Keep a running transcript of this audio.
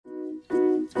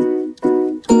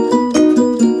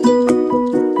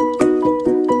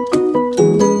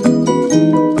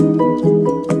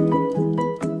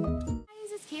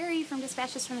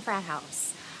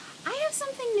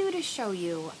to show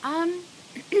you.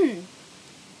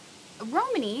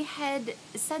 Romany had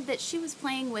said that she was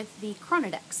playing with the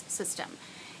Chronodex system,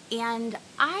 and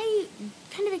I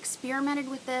kind of experimented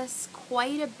with this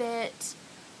quite a bit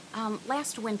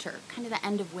last winter, kind of the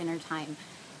end of winter time,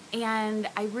 and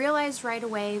I realized right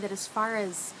away that as far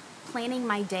as planning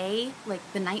my day, like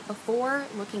the night before,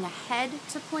 looking ahead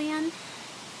to plan,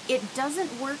 it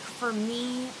doesn't work for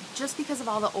me just because of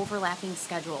all the overlapping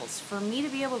schedules. For me to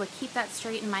be able to keep that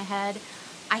straight in my head,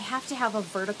 I have to have a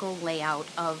vertical layout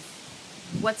of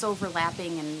what's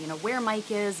overlapping and, where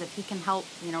Mike is, if he can help,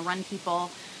 run people.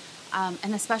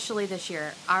 And especially this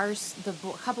year, a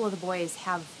couple of the boys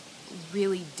have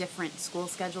really different school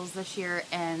schedules this year,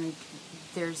 and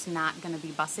there's not going to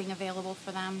be busing available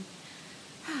for them.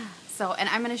 So, and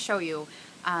I'm going to show you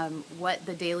what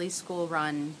the daily school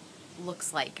run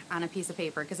looks like on a piece of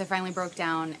paper, because I finally broke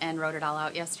down and wrote it all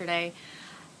out yesterday.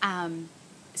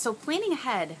 So planning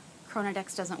ahead,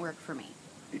 Chronodex doesn't work for me.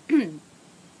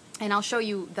 And I'll show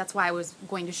you, that's why I was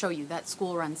going to show you that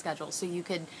school run schedule, so you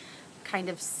could kind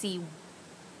of see,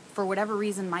 for whatever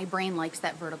reason, my brain likes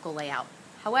that vertical layout.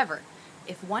 However,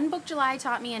 if one book July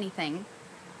taught me anything,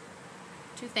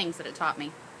 two things that it taught me.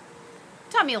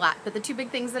 It taught me a lot, but the two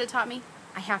big things that it taught me,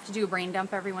 I have to do a brain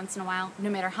dump every once in a while. No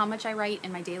matter how much I write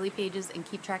in my daily pages and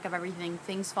keep track of everything,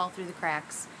 things fall through the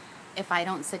cracks if I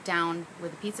don't sit down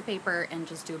with a piece of paper and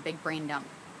just do a big brain dump.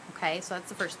 Okay, so that's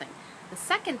the first thing. The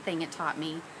second thing it taught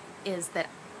me is that,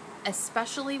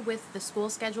 especially with the school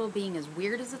schedule being as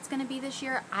weird as it's going to be this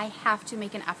year, I have to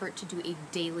make an effort to do a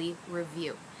daily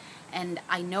review. And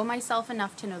I know myself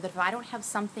enough to know that if I don't have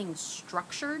something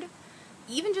structured,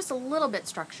 even just a little bit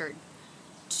structured,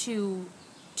 to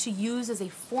use as a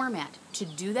format to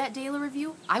do that daily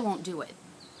review, I won't do it.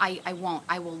 I won't.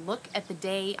 I will look at the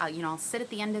day, I'll sit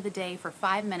at the end of the day for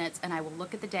 5 minutes and I will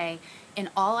look at the day, and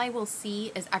all I will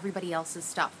see is everybody else's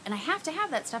stuff. And I have to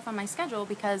have that stuff on my schedule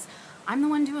because I'm the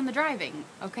one doing the driving,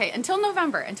 okay, until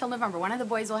November. One of the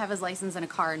boys will have his license in a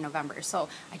car in November, so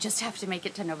I just have to make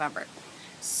it to November.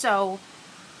 So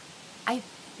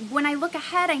when I look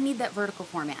ahead, I need that vertical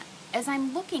format. As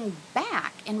I'm looking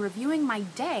back and reviewing my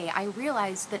day, I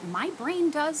realize that my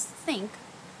brain does think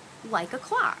like a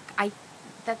clock.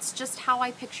 That's just how I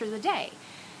picture the day.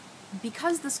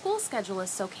 Because the school schedule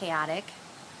is so chaotic,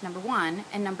 number one,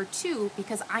 and number two,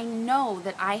 because I know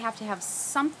that I have to have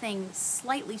something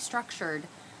slightly structured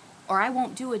or I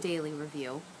won't do a daily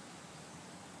review.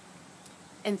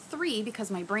 And three,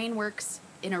 because my brain works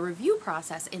in a review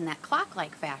process in that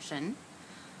clock-like fashion,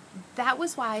 that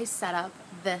was why I set up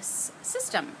this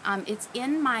system. It's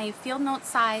in my field note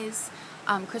size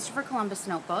Christopher Columbus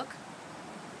notebook.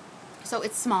 So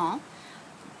it's small.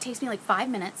 It takes me like 5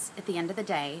 minutes at the end of the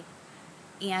day.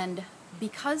 And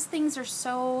because things are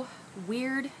so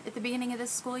weird at the beginning of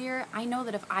this school year, I know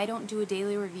that if I don't do a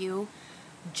daily review,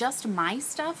 just my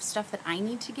stuff that I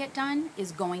need to get done,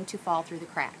 is going to fall through the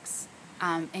cracks.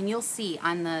 And you'll see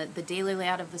on the daily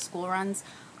layout of the school runs,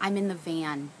 I'm in the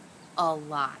van a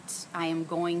lot. I am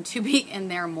going to be in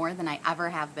there more than I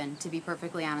ever have been, to be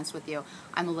perfectly honest with you.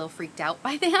 I'm a little freaked out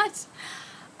by that.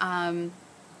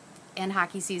 And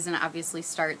hockey season obviously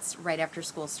starts right after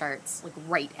school starts, like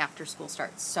right after school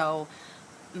starts. So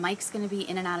Mike's going to be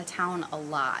in and out of town a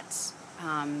lot.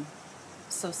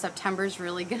 So September's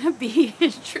really going to be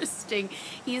interesting.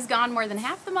 He's gone more than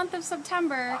half the month of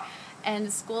September,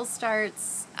 and school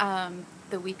starts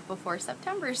the week before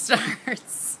September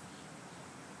starts.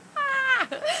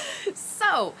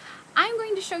 So I'm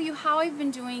going to show you how I've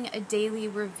been doing a daily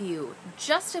review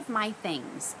just of my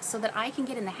things so that I can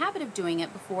get in the habit of doing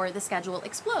it before the schedule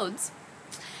explodes,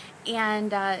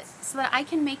 and so that I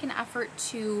can make an effort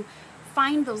to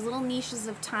find those little niches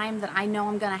of time that I know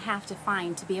I'm going to have to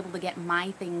find to be able to get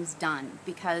my things done,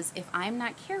 because if I'm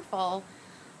not careful,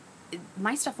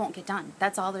 my stuff won't get done.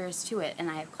 That's all there is to it.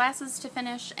 And I have classes to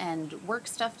finish and work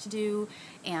stuff to do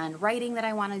and writing that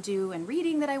I want to do and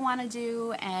reading that I want to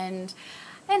do and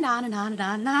on and on and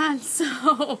on and on.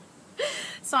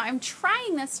 So I'm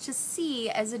trying this to see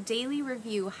as a daily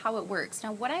review how it works.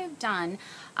 Now what I've done,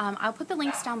 I'll put the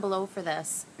links down below for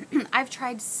this. I've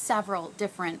tried several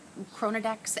different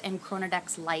Chronodex and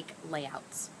Chronodex-like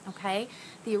layouts, okay?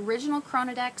 The original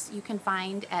Chronodex you can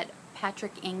find at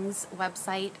Patrick Ing's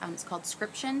website. It's called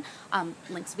Scription.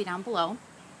 Links will be down below.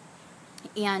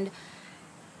 And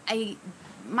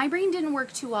my brain didn't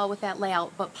work too well with that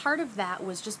layout, but part of that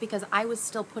was just because I was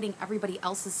still putting everybody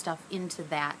else's stuff into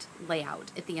that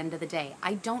layout at the end of the day.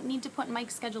 I don't need to put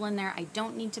Mike's schedule in there. I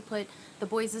don't need to put the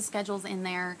boys' schedules in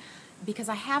there, because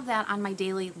I have that on my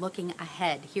daily looking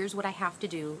ahead. Here's what I have to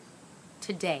do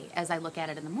today as I look at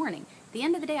it in the morning. At the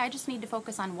end of the day, I just need to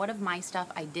focus on what of my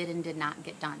stuff I did and did not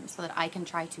get done so that I can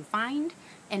try to find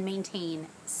and maintain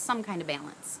some kind of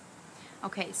balance.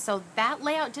 Okay, so that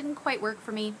layout didn't quite work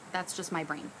for me. That's just my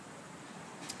brain.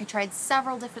 I tried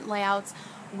several different layouts.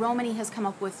 Romany has come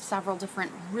up with several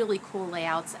different really cool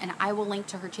layouts, and I will link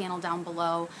to her channel down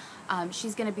below.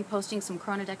 She's going to be posting some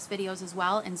Chronodex videos as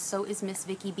well, and so is Miss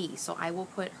Vicky B. So I will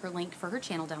put her link for her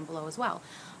channel down below as well.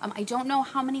 I don't know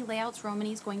how many layouts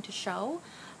Romany is going to show,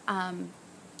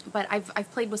 but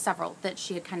I've played with several that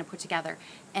she had kind of put together.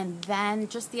 And then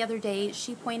just the other day,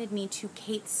 she pointed me to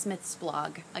Kate Smith's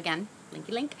blog. Again,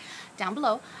 linky link down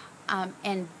below.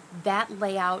 And that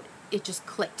layout, it just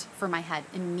clicked for my head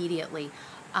immediately.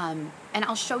 And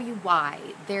I'll show you why.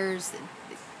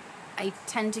 I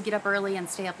tend to get up early and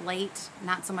stay up late,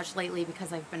 not so much lately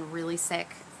because I've been really sick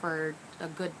for a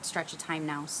good stretch of time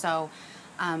now. So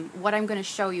what I'm going to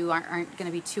show you aren't going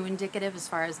to be too indicative as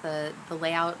far as the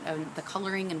layout and the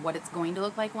coloring and what it's going to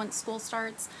look like once school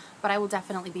starts, but I will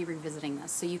definitely be revisiting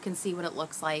this so you can see what it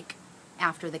looks like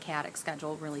after the chaotic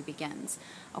schedule really begins.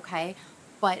 Okay?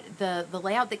 But the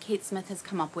layout that Kate Smith has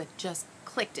come up with just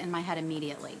clicked in my head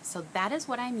immediately. So that is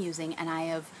what I'm using, and I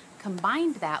have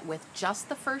combined that with just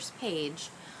the first page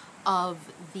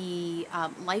of the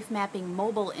life mapping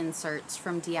mobile inserts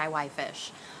from DIY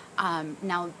Fish.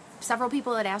 Now, several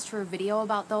people had asked for a video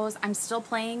about those. I'm still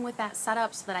playing with that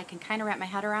setup so that I can kind of wrap my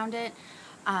head around it.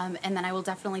 And then I will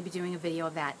definitely be doing a video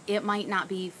of that. It might not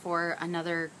be for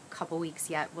another couple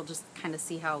weeks yet. We'll just kind of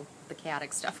see how the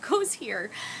chaotic stuff goes here.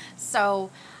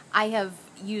 So I have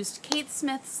used Kate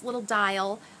Smith's little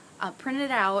dial, printed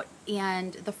it out,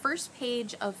 and the first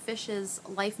page of Fish's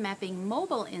life mapping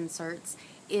mobile inserts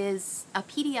is a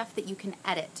PDF that you can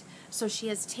edit. So she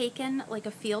has taken like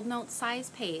a field note size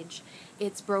page.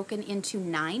 It's broken into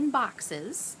 9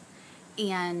 boxes,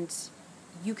 and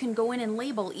you can go in and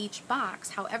label each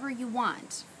box however you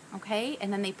want, okay?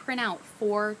 And then they print out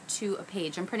 4 to a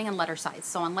page. I'm printing on letter size.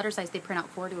 So on letter size, they print out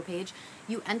 4 to a page.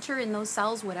 You enter in those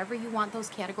cells whatever you want those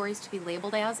categories to be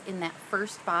labeled as in that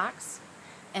first box,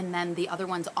 and then the other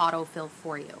ones autofill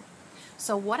for you.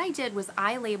 So what I did was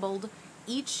I labeled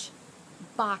each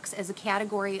box as a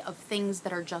category of things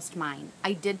that are just mine.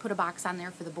 I did put a box on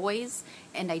there for the boys,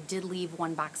 and I did leave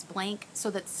 1 box blank so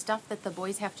that stuff that the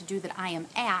boys have to do that I am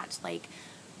at, like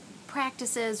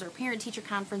practices or parent-teacher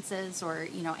conferences or,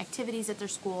 you know, activities at their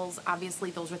schools,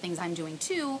 obviously those are things I'm doing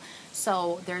too.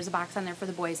 So there's a box on there for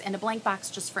the boys and a blank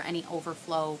box just for any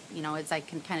overflow, you know, as I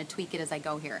can kind of tweak it as I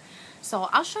go here. So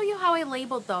I'll show you how I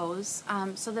labeled those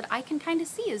so that I can kind of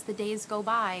see as the days go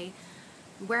by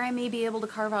where I may be able to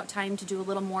carve out time to do a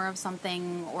little more of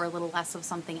something or a little less of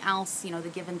something else, you know, the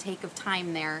give and take of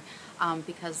time there,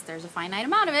 because there's a finite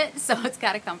amount of it, so it's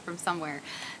got to come from somewhere.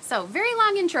 So very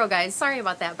long intro, guys. Sorry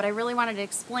about that, but I really wanted to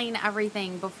explain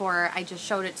everything before I just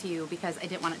showed it to you because I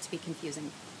didn't want it to be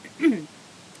confusing.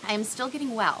 I am still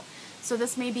getting well, so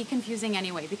this may be confusing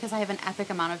anyway because I have an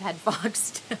epic amount of head fog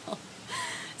still.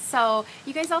 So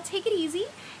you guys all take it easy,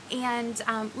 and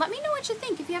let me know what you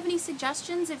think. If you have any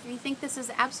suggestions, if you think this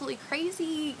is absolutely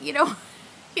crazy, you know,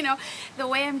 the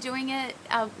way I'm doing it,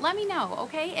 let me know,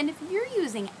 okay? And if you're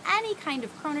using any kind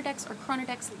of Chronodex or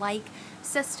Chronodex-like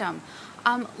system,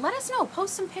 let us know.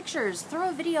 Post some pictures, throw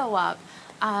a video up,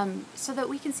 so that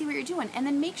we can see what you're doing. And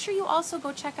then make sure you also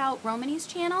go check out Romany's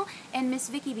channel and Miss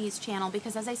Vicky B's channel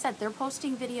because, as I said, they're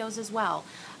posting videos as well.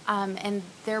 And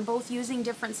they're both using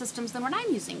different systems than what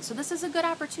I'm using. So this is a good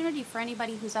opportunity for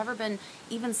anybody who's ever been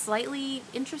even slightly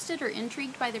interested or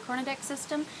intrigued by the Chronodex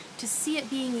system to see it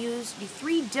being used, the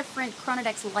 3 different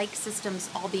Chronodex-like systems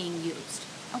all being used.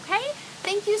 Okay?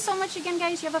 Thank you so much again,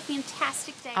 guys. You have a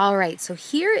fantastic day. All right, so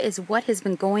here is what has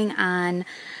been going on,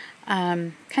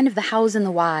 kind of the hows and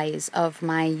the whys of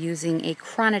my using a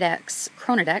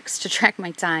Chronodex to track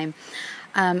my time.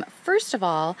 First of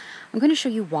all, I'm going to show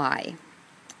you why.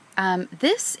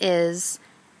 This is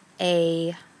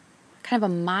a kind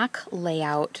of a mock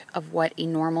layout of what a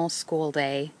normal school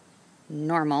day,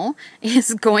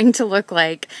 is going to look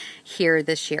like here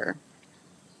this year.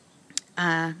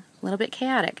 A little bit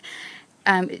chaotic.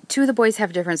 2 of the boys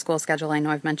have a different school schedule. I know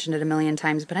I've mentioned it a million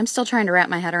times, but I'm still trying to wrap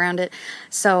my head around it.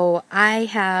 So I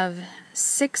have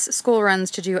 6 school runs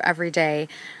to do every day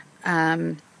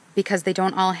because they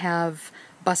don't all have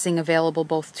busing available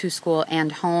both to school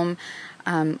and home.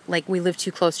 Like we live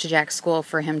too close to Jack's school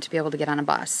for him to be able to get on a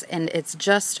bus, and it's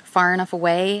just far enough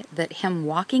away that him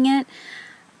walking it,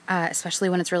 especially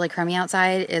when it's really crummy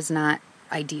outside, is not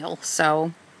ideal.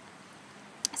 So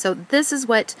this is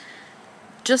what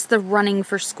just the running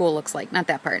for school looks like, not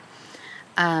that part.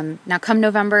 Now come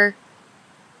November,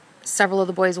 several of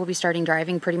the boys will be starting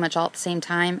driving pretty much all at the same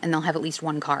time, and they'll have at least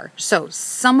one car. So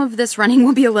some of this running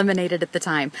will be eliminated at the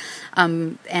time.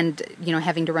 And, you know,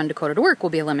 having to run Dakota to work will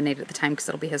be eliminated at the time because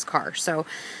it'll be his car. So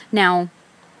now,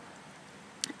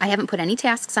 I haven't put any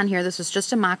tasks on here. This was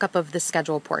just a mock-up of the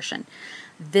schedule portion.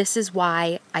 This is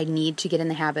why I need to get in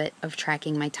the habit of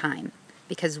tracking my time.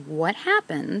 Because what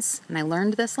happens, and I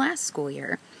learned this last school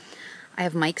year, I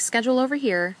have Mike's schedule over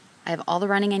here. I have all the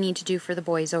running I need to do for the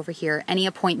boys over here. Any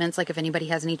appointments, like if anybody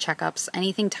has any checkups,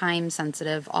 anything time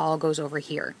sensitive, all goes over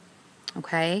here.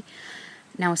 Okay?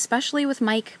 Now, especially with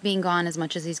Mike being gone as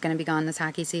much as he's going to be gone this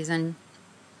hockey season,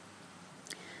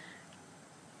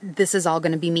 this is all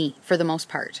going to be me for the most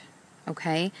part.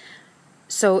 Okay?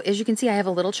 So as you can see, I have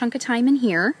a little chunk of time in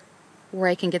here where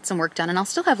I can get some work done, and I'll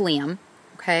still have Liam.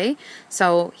 Okay?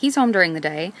 So he's home during the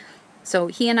day. So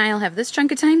he and I will have this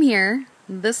chunk of time here,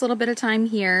 this little bit of time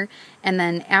here, and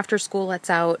then after school lets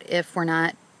out, if we're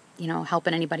not, you know,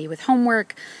 helping anybody with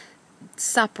homework,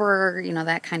 supper, you know,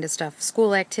 that kind of stuff,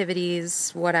 school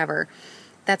activities, whatever,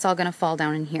 that's all going to fall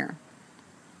down in here.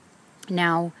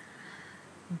 Now,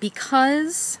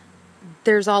 because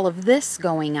there's all of this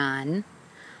going on,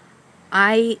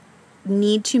 I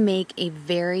need to make a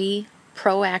very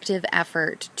proactive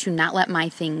effort to not let my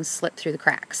things slip through the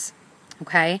cracks.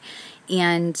 Okay?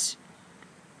 And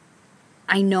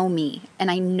I know me, and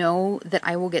I know that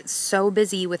I will get so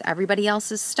busy with everybody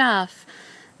else's stuff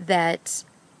that,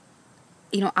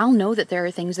 you know, I'll know that there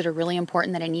are things that are really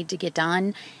important that I need to get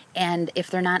done, and if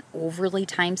they're not overly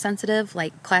time sensitive,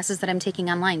 like classes that I'm taking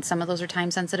online, some of those are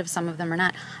time sensitive, some of them are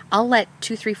not, I'll let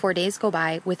 2, 3, 4 days go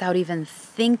by without even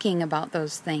thinking about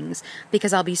those things,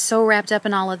 because I'll be so wrapped up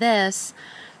in all of this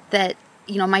that,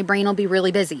 you know, my brain will be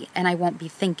really busy, and I won't be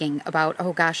thinking about,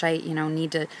 oh gosh, I, you know,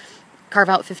 need to carve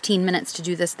out 15 minutes to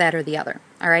do this, that, or the other.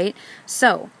 All right?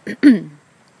 So,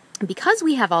 because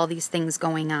we have all these things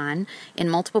going on in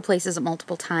multiple places at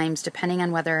multiple times, depending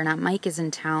on whether or not Mike is in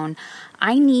town,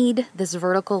 I need this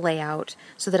vertical layout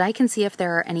so that I can see if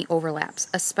there are any overlaps,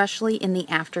 especially in the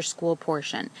after-school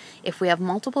portion. If we have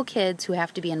multiple kids who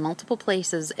have to be in multiple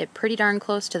places at pretty darn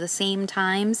close to the same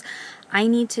times, I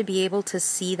need to be able to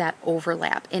see that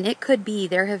overlap. And it could be,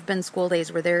 there have been school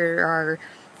days where there are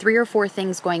 3 or 4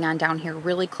 things going on down here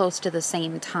really close to the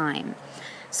same time.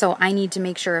 So I need to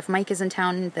make sure if Mike is in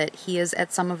town that he is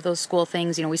at some of those school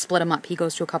things. You know, we split them up. He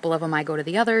goes to a couple of them, I go to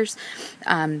the others.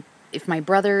 If my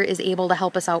brother is able to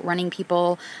help us out running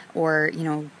people, or, you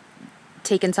know,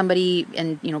 taking somebody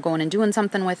and, you know, going and doing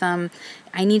something with them,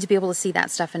 I need to be able to see that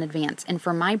stuff in advance. And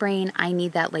for my brain, I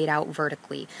need that laid out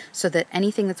vertically so that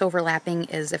anything that's overlapping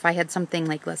is, if I had something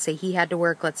like, let's say he had to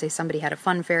work, let's say somebody had a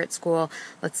fun fair at school,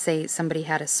 let's say somebody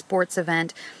had a sports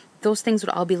event, those things would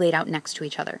all be laid out next to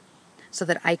each other so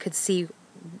that I could see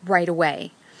right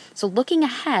away. So looking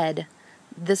ahead,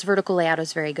 this vertical layout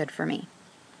is very good for me.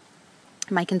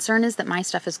 My concern is that my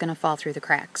stuff is going to fall through the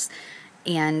cracks,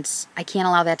 and I can't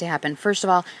allow that to happen. First of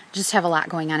all, just have a lot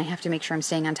going on. I have to make sure I'm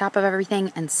staying on top of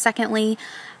everything. And secondly,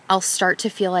 I'll start to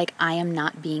feel like I am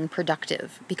not being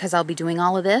productive because I'll be doing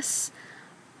all of this.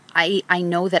 I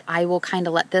know that I will kind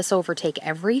of let this overtake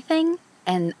everything,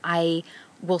 and I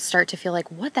will start to feel like,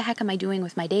 what the heck am I doing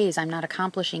with my days? I'm not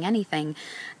accomplishing anything.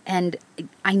 And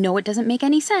I know it doesn't make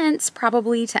any sense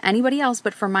probably to anybody else,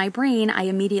 but for my brain, I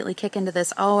immediately kick into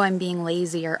this, oh, I'm being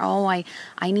lazy, or oh,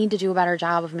 I need to do a better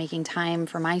job of making time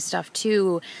for my stuff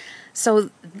too.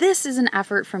 So this is an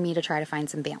effort for me to try to find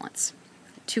some balance,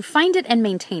 to find it and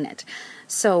maintain it.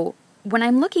 So when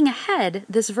I'm looking ahead,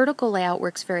 this vertical layout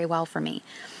works very well for me.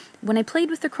 When I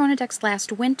played with the Chronodex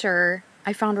last winter,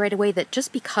 I found right away that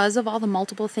just because of all the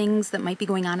multiple things that might be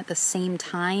going on at the same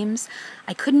times,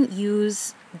 I couldn't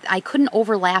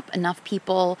overlap enough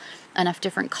people, enough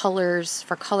different colors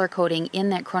for color coding in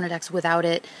that Chronodex without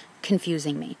it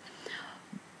confusing me.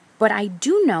 But I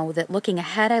do know that looking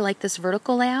ahead, I like this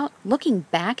vertical layout. Looking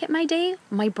back at my day,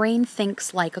 my brain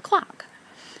thinks like a clock.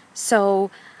 So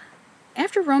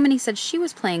after Romany said she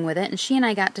was playing with it and she and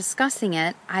I got discussing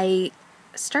it, I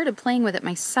started playing with it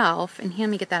myself, and let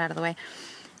me get that out of the way.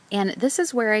 And this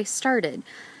is where I started.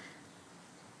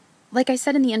 Like I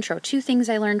said in the intro, 2 things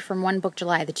I learned from One Book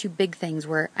July, the 2 big things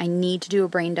were I need to do a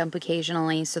brain dump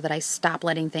occasionally so that I stop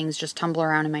letting things just tumble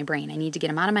around in my brain. I need to get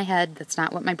them out of my head. That's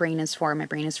not what my brain is for. My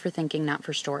brain is for thinking, not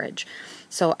for storage.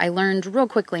 So I learned real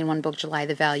quickly in One Book July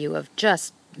the value of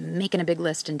just making a big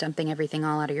list and dumping everything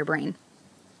all out of your brain.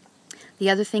 The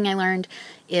other thing I learned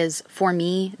is, for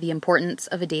me, the importance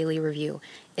of a daily review.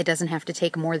 It doesn't have to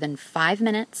take more than 5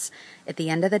 minutes at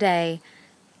the end of the day,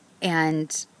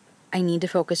 and I need to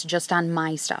focus just on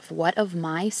my stuff. What of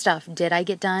my stuff did I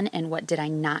get done, and what did I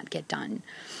not get done?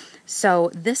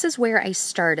 So this is where I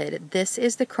started. This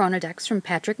is the Chronodex from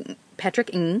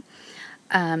Patrick Ng.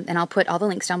 And I'll put all the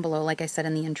links down below, like I said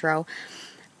in the intro.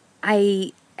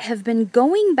 I have been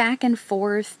going back and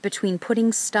forth between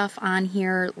putting stuff on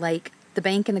here like the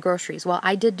bank and the groceries. Well,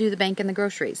 I did do the bank and the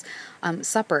groceries.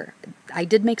 Supper. I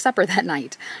did make supper that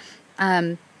night.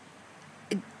 On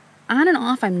and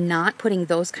off, I'm not putting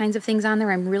those kinds of things on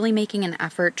there. I'm really making an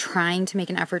effort, trying to make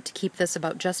an effort to keep this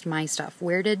about just my stuff.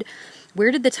 Where did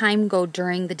the time go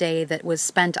during the day that was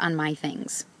spent on my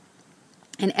things?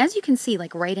 And as you can see,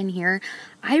 like right in here,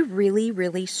 I really,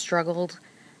 really struggled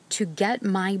to get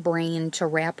my brain to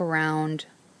wrap around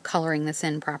coloring this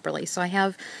in properly. So I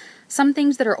have some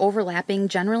things that are overlapping.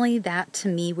 Generally, that to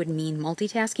me would mean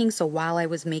multitasking. So while I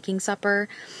was making supper,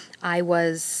 I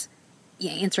was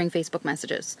answering Facebook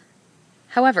messages.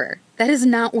 However, that is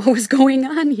not what was going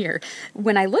on here.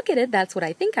 When I look at it, that's what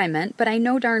I think I meant, but I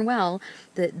know darn well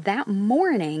that that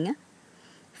morning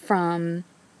from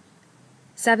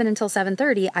 7 until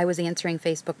 7:30, I was answering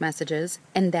Facebook messages,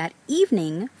 and that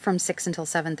evening from 6 until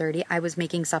 7:30, I was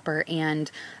making supper, and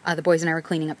the boys and I were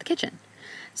cleaning up the kitchen.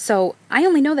 So I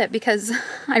only know that because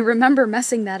I remember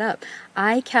messing that up.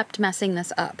 I kept messing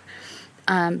this up.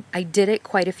 I did it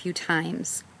quite a few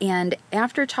times, and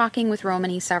after talking with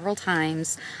Romany several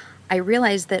times, I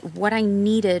realized that what I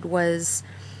needed was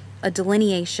a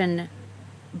delineation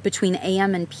between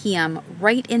AM and PM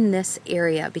right in this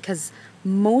area, because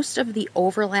most of the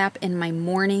overlap in my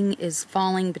morning is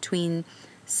falling between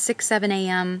 6, 7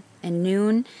 a.m. and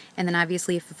noon, and then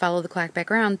obviously if you follow the clock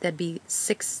back around, that'd be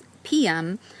 6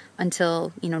 p.m.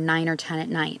 until 9 or 10 at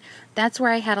night. That's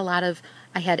where I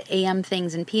had AM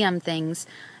things and PM things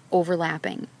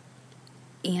overlapping,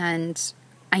 and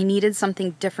I needed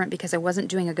something different because I wasn't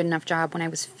doing a good enough job when I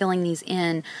was filling these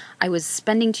in. I was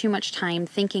spending too much time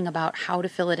thinking about how to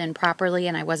fill it in properly,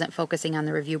 and I wasn't focusing on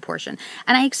the review portion.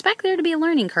 And I expect there to be a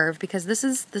learning curve because this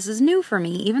is new for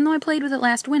me, even though I played with it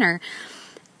last winter.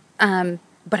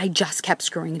 But I just kept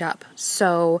screwing it up.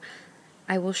 So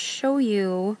I will show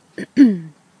you.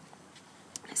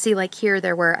 See, like here,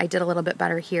 I did a little bit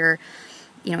better here.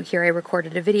 Here I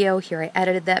recorded a video, here I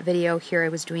edited that video, here I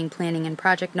was doing planning and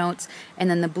project notes, and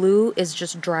then the blue is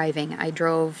just driving. I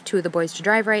drove 2 of the boys to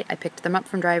Drive Right, I picked them up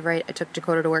from Drive Right, I took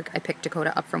Dakota to work, I picked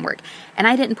Dakota up from work. And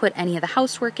I didn't put any of the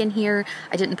housework in here,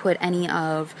 I didn't put any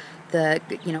of the,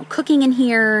 cooking in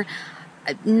here,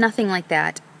 nothing like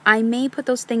that. I may put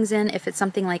those things in if it's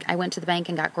something like I went to the bank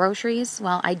and got groceries.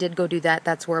 Well, I did go do that,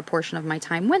 that's where a portion of my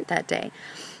time went that day.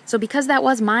 So because that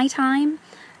was my time,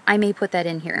 I may put that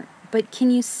in here. But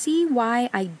can you see why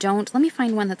I don't? Let me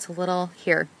find one that's a little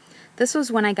here. This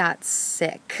was when I got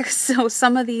sick. So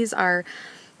some of these are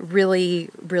really,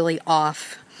 really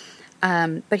off.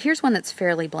 But here's one that's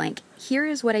fairly blank. Here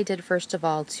is what I did first of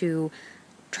all to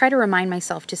try to remind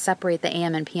myself to separate the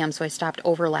AM and PM so I stopped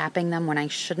overlapping them when I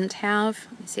shouldn't have.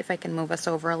 Let me see if I can move us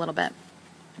over a little bit.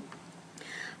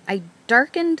 I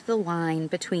darkened the line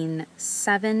between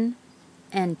 7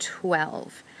 and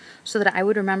 12. So that I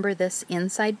would remember this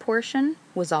inside portion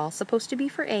was all supposed to be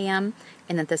for AM,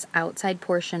 and that this outside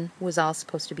portion was all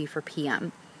supposed to be for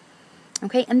PM.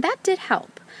 Okay, and that did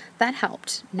help. That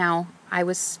helped. Now, I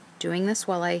was doing this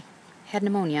while I had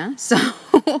pneumonia, so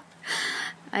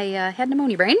I had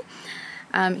pneumonia brain.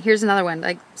 Here's another one,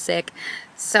 like sick.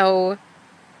 So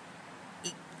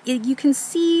you can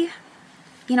see,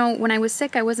 when I was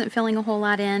sick, I wasn't filling a whole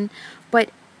lot in, but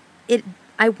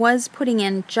I was putting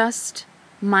in just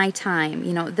my time.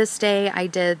 This day I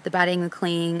did the bedding, the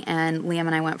cleaning, and Liam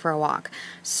and I went for a walk.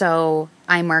 So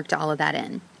I marked all of that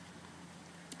in.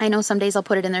 I know some days I'll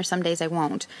put it in there, some days I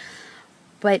won't.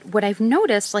 But what I've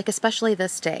noticed, like especially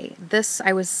this day,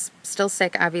 I was still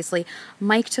sick, obviously.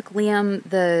 Mike took Liam,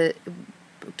 the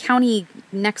county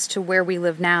next to where we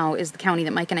live now is the county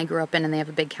that Mike and I grew up in, and they have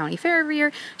a big county fair every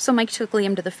year. So Mike took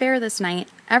Liam to the fair this night.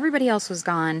 Everybody else was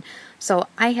gone. So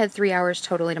I had 3 hours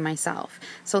totally to myself.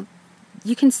 So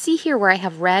you can see here where I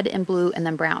have red and blue and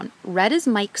then brown. Red is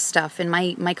Mike's stuff, and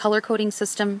my color coding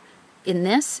system in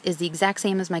this is the exact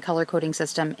same as my color coding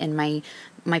system in my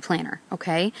planner,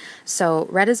 okay? So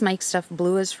red is Mike's stuff,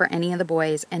 blue is for any of the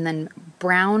boys, and then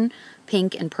brown,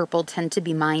 pink, and purple tend to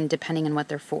be mine depending on what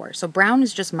they're for. So brown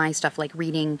is just my stuff, like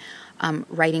reading,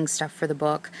 writing stuff for the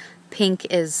book. Pink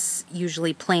is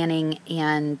usually planning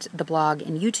and the blog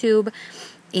and YouTube,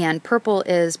 and purple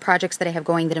is projects that I have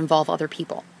going that involve other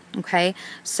people. Okay,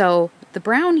 so the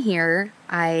brown here,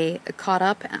 I caught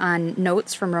up on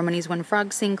notes from Romany's When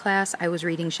Frogs Sing class. I was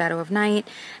reading Shadow of Night,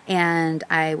 and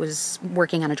I was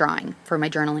working on a drawing for my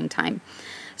journaling time.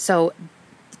 So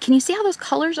can you see how those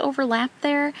colors overlap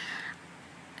there?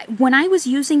 when I was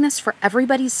using this for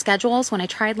everybody's schedules, when I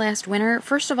tried last winter,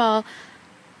 first of all,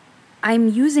 I'm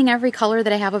using every color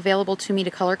that I have available to me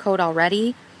to color code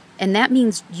already. And that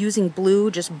means using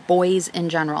blue, just boys in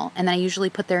general. And then I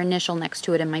usually put their initial next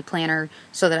to it in my planner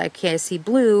so that I see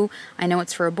blue, I know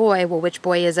it's for a boy. Well, which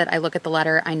boy is it? I look at the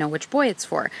letter, I know which boy it's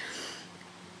for.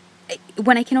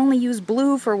 When I can only use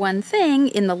blue for one thing,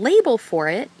 in the label for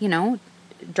it,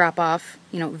 drop off,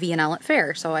 V&L at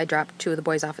fair. So I dropped 2 of the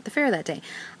boys off at the fair that day.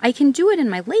 I can do it in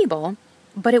my label,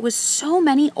 but it was so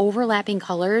many overlapping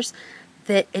colors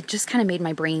that it just kind of made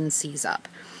my brain seize up.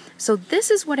 So this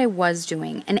is what I was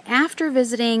doing. And after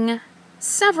visiting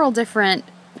several different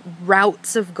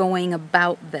routes of going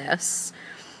about this,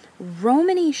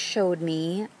 Romany showed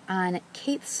me on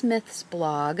Kate Smith's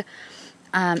blog,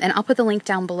 and I'll put the link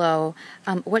down below,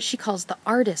 what she calls the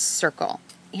artist circle.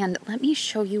 And let me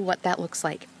show you what that looks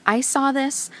like. I saw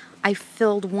this, I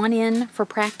filled one in for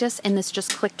practice, and this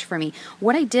just clicked for me.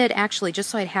 What I did actually, just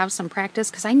so I'd have some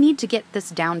practice, because I need to get this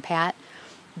down pat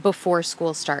before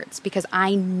school starts, because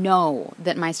I know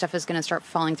that my stuff is going to start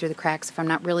falling through the cracks if I'm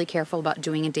not really careful about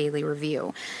doing a daily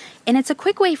review. And it's a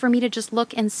quick way for me to just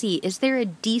look and see, is there a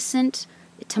decent,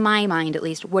 to my mind at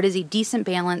least, what is a decent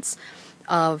balance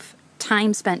of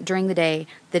time spent during the day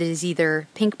that is either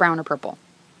pink, brown, or purple?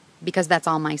 Because that's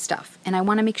all my stuff. And I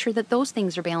want to make sure that those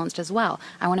things are balanced as well.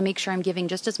 I want to make sure I'm giving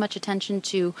just as much attention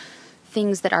to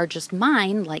things that are just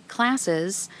mine, like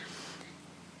classes,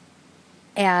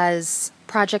 as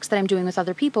projects that I'm doing with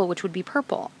other people, which would be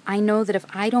purple. I know that if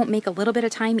I don't make a little bit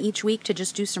of time each week to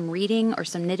just do some reading or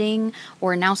some knitting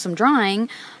or now some drawing,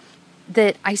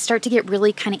 that I start to get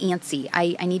really kind of antsy.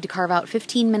 I need to carve out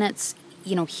 15 minutes,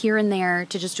 here and there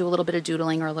to just do a little bit of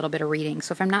doodling or a little bit of reading.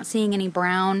 So if I'm not seeing any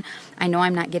brown, I know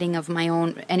I'm not getting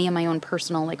any of my own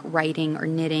personal like writing or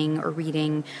knitting or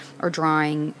reading or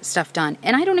drawing stuff done.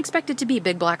 And I don't expect it to be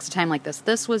big blocks of time like this.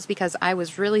 This was because I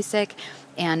was really sick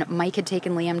and Mike had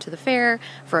taken Liam to the fair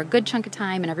for a good chunk of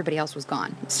time and everybody else was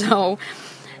gone. So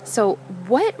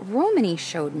what Romany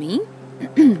showed me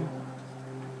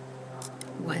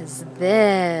was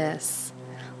this.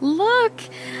 Look,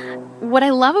 what I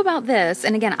love about this,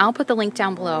 and again, I'll put the link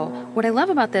down below. What I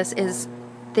love about this is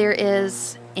there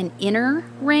is an inner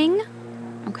ring,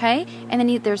 okay? And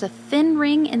then there's a thin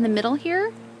ring in the middle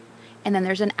here, and then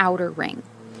there's an outer ring.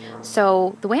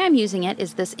 So the way I'm using it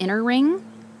is this inner ring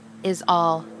is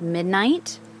all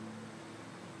midnight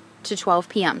to 12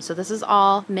 p.m. So this is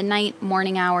all midnight,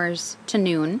 morning hours to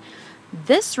noon.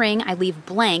 This ring I leave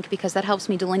blank because that helps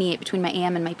me delineate between my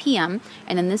AM and my PM.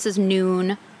 And then this is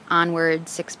noon onward,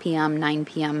 6 p.m., 9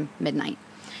 p.m., midnight.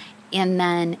 And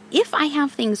then if I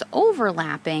have things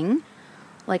overlapping,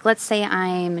 like let's say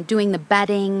I'm doing the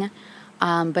bedding,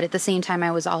 but at the same time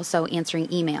I was also answering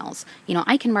emails,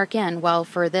 I can mark in, well,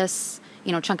 for this,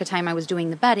 chunk of time I was doing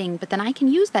the bedding, but then I can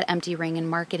use that empty ring and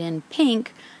mark it in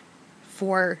pink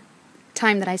for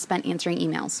time that I spent answering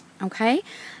emails. Okay?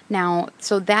 Now,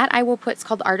 so that I will put, it's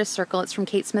called Artist Circle. It's from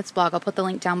Kate Smith's blog. I'll put the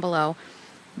link down below.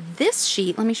 This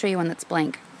sheet, let me show you one that's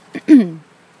blank.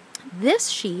 This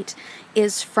sheet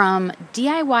is from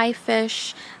DIY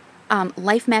Fish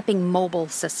Life Mapping Mobile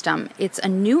System. It's a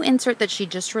new insert that she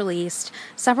just released.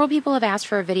 Several people have asked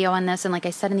for a video on this, and like I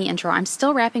said in the intro, I'm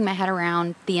still wrapping my head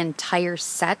around the entire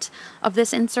set of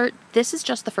this insert. This is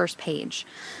just the first page.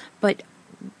 But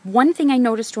one thing I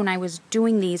noticed when I was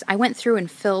doing these, I went through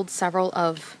and filled several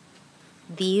of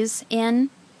these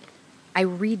in. I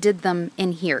redid them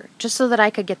in here just so that I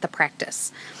could get the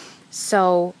practice.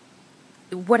 So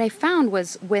what I found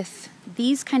was with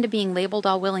these kind of being labeled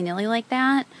all willy-nilly like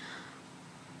that,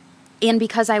 and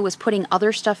because I was putting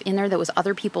other stuff in there that was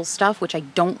other people's stuff, which I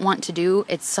don't want to do,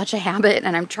 it's such a habit,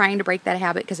 and I'm trying to break that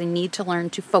habit because I need to learn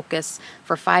to focus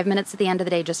for 5 minutes at the end of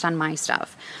the day just on my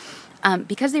stuff.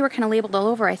 Because they were kind of labeled all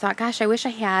over, I thought, gosh, I wish I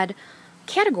had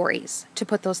categories to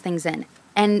put those things in.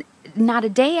 And not a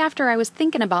day after I was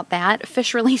thinking about that,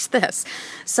 Fish released this.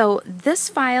 So this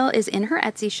file is in her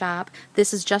Etsy shop.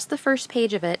 This is just the first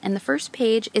page of it. And the first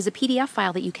page is a PDF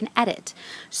file that you can edit.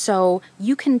 So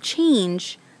you can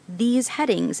change these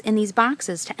headings in these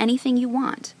boxes to anything you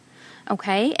want.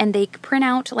 Okay, and they print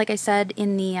out, like I said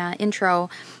in the intro,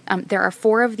 there are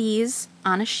 4 of these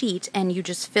on a sheet, and you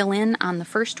just fill in on the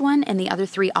first one, and the other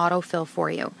 3 autofill for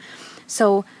you.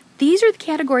 So these are the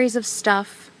categories of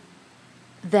stuff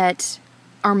that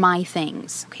are my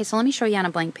things. Okay, so let me show you on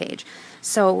a blank page.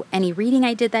 So any reading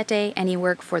I did that day, any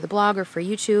work for the blog or for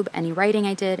YouTube, any writing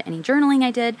I did, any journaling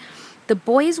I did, The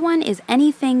boys one is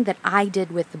anything that I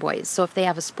did with the boys. So if they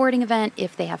have a sporting event,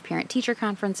 if they have parent-teacher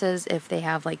conferences, if they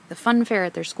have like the fun fair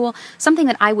at their school, something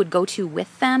that I would go to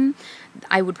with them,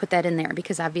 I would put that in there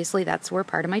because obviously that's where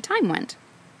part of my time went.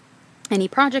 Any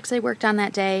projects I worked on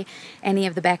that day, any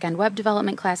of the back-end web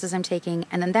development classes I'm taking,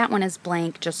 and then that one is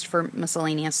blank just for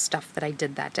miscellaneous stuff that I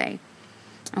did that day.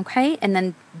 Okay, and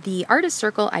then the artist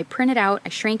circle, I print it out, I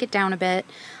shrank it down a bit,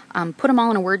 put them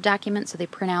all in a Word document so they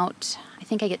print out, I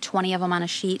think I get 20 of them on a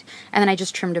sheet, and then I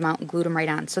just trimmed them out and glued them right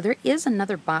on. So there is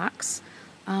another box,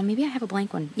 maybe I have a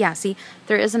blank one. Yeah, see,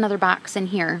 there is another box in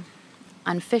here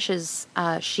on Fish's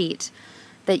sheet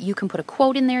that you can put a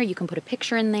quote in there, you can put a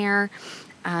picture in there,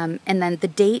 and then the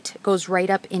date goes right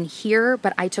up in here,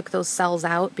 but I took those cells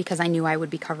out because I knew I would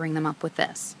be covering them up with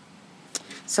this.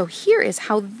 So here is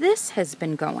how this has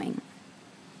been going.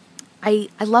 I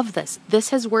love this. This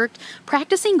has worked.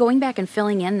 Practicing going back and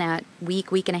filling in that week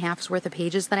and a half's worth of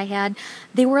pages that I had,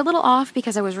 they were a little off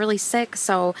because I was really sick,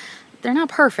 so they're not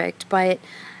perfect, but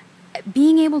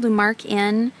being able to mark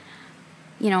in,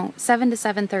 7 to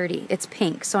 7:30, it's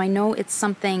pink, so I know it's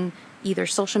something either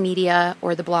social media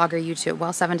or the blog or YouTube.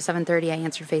 Well, 7 to 7:30, I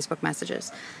answered Facebook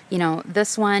messages.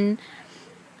 This one,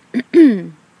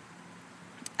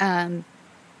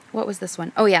 what was this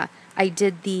one? Oh yeah, I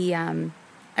did the,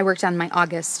 I worked on my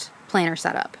August planner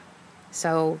setup.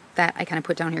 So that I kind of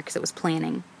put down here because it was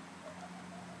planning.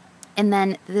 And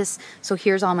then this, so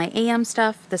here's all my AM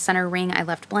stuff. The center ring I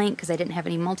left blank because I didn't have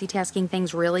any multitasking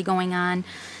things really going on.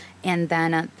 And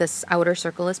then this outer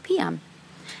circle is PM.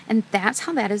 And that's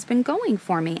how that has been going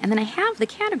for me. And then I have the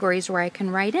categories where I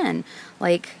can write in.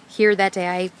 Like here that day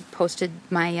I posted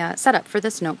my setup for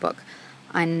this notebook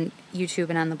on YouTube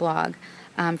and on the blog.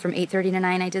 From 8:30 to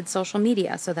 9 I did social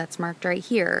media, so that's marked right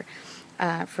here.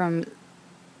 That's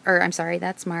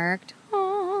marked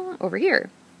over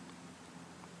here.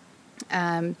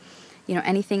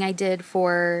 Anything I did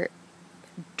for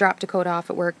dropped a coat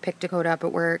off at work, picked a coat up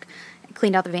at work,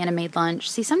 cleaned out the van and made lunch.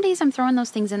 See, some days I'm throwing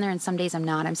those things in there and some days I'm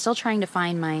not. I'm still trying to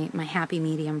find my happy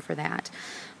medium for that.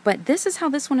 But this is how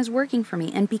this one is working for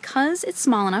me. And because it's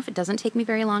small enough, it doesn't take me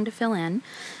very long to fill in.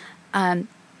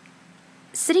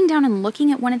 Sitting down and looking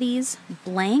at one of these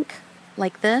blank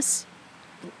like this,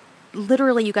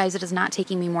 literally, you guys, it is not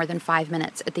taking me more than 5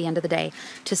 minutes at the end of the day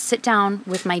to sit down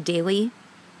with my daily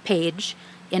page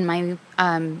in my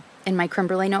creme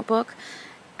brulee notebook.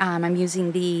 I'm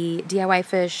using the DIY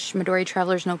Fish Midori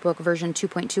Traveler's Notebook version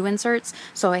 2.2 inserts,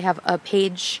 so I have a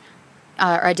page,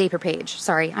 or a day per page.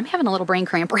 Sorry, I'm having a little brain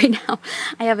cramp right now.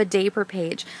 I have a day per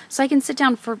page, so I can sit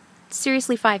down for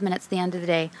seriously 5 minutes at the end of the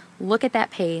day, look at that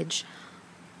page.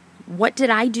 What did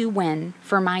I do when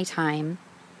for my time?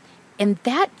 And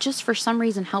that just for some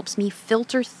reason helps me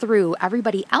filter through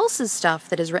everybody else's stuff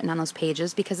that is written on those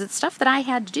pages because it's stuff that I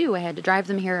had to do. I had to drive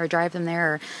them here or drive them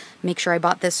there or make sure I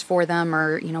bought this for them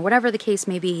or, whatever the case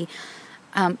may be.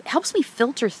 Helps me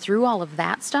filter through all of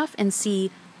that stuff and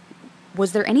see,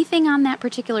 was there anything on that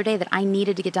particular day that I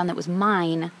needed to get done that was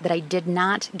mine that I did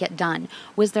not get done?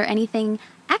 Was there anything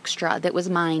extra that was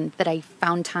mine that I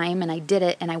found time and I did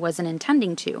it and I wasn't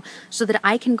intending to? So that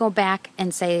I can go back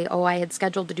and say, oh, I had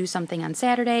scheduled to do something on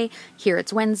Saturday. Here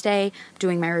it's Wednesday,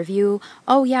 doing my review.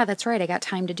 Oh yeah, that's right, I got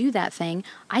time to do that thing.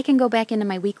 I can go back into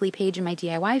my weekly page in my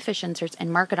DIY Fish inserts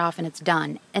and mark it off and it's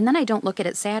done. And then I don't look at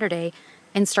it Saturday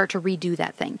and start to redo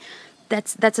that thing.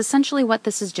 That's essentially what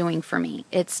this is doing for me.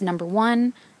 It's number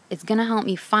one, it's going to help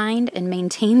me find and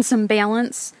maintain some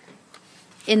balance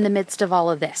in the midst of all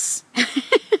of this.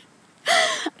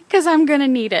 Because I'm going to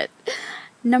need it.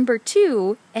 Number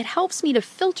two, it helps me to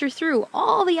filter through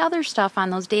all the other stuff on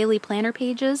those daily planner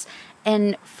pages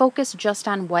and focus just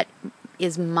on what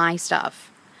is my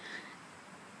stuff.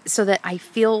 So that I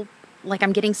feel like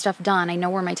I'm getting stuff done. I know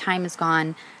where my time is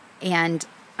gone. And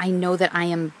I know that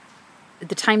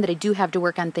the time that I do have to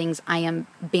work on things, I am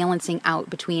balancing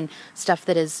out between stuff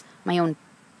that is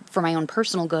for my own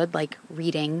personal good, like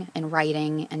reading and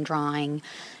writing and drawing,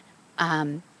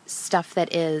 stuff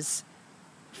that is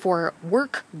for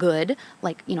work good,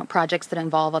 like, projects that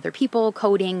involve other people,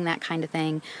 coding, that kind of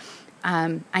thing.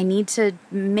 I need to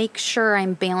make sure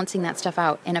I'm balancing that stuff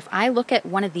out. And if I look at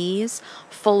one of these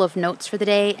full of notes for the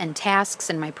day and tasks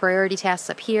and my priority tasks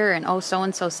up here and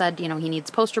so-and-so said, he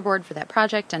needs poster board for that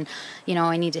project and,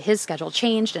 I need his schedule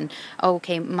changed and,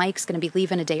 okay, Mike's going to be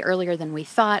leaving a day earlier than we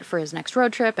thought for his next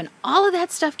road trip and all of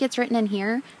that stuff gets written in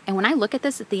here. And when I look at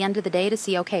this at the end of the day to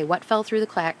see, okay, what fell through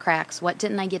the cracks, what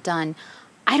didn't I get done,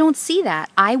 I don't see that.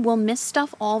 I will miss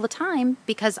stuff all the time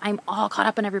because I'm all caught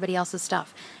up in everybody else's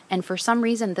stuff. And for some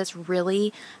reason, this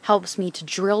really helps me to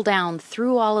drill down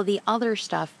through all of the other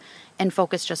stuff and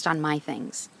focus just on my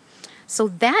things. So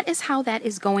that is how that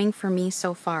is going for me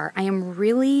so far. I am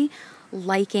really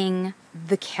liking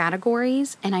the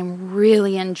categories, and I'm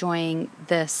really enjoying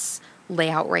this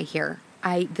layout right here.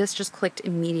 This just clicked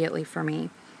immediately for me.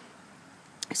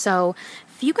 So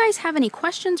if you guys have any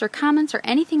questions or comments or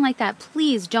anything like that,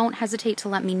 please don't hesitate to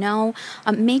let me know.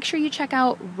 Make sure you check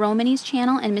out Romany's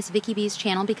channel and Miss Vicky B's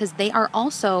channel, because they are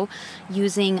also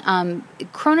using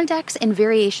Chronodex and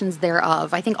variations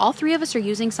thereof. I think all three of us are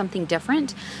using something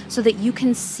different so that you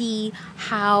can see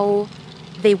how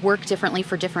they work differently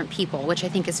for different people, which I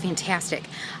think is fantastic.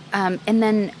 And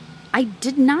then I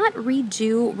did not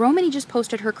redo, Romany just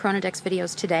posted her Chronodex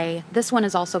videos today. This one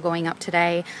is also going up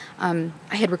today. I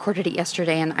had recorded it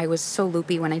yesterday and I was so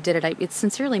loopy when I did it. It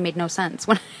sincerely made no sense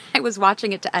when I was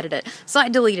watching it to edit it. So I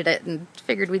deleted it and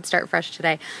figured we'd start fresh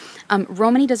today.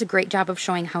 Romany does a great job of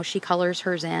showing how she colors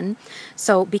hers in.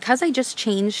 So because I just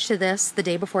changed to this the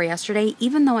day before yesterday,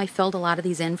 even though I filled a lot of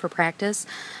these in for practice,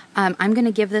 I'm going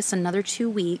to give this another 2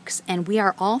 weeks, and we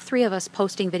are all three of us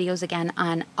posting videos again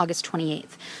on August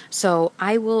 28th. So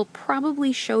I will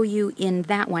probably show you in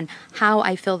that one how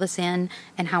I fill this in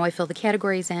and how I fill the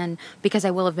categories in, because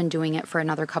I will have been doing it for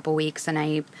another couple weeks, and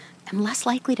I am less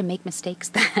likely to make mistakes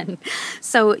then.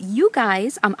 So you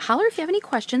guys, holler if you have any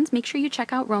questions. Make sure you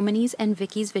check out Romany's and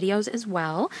Vicky's videos as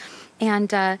well.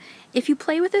 And if you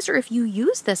play with this, or if you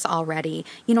use this already,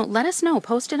 let us know.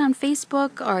 Post it on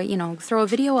Facebook, or, throw a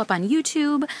video up on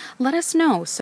YouTube. Let us know. So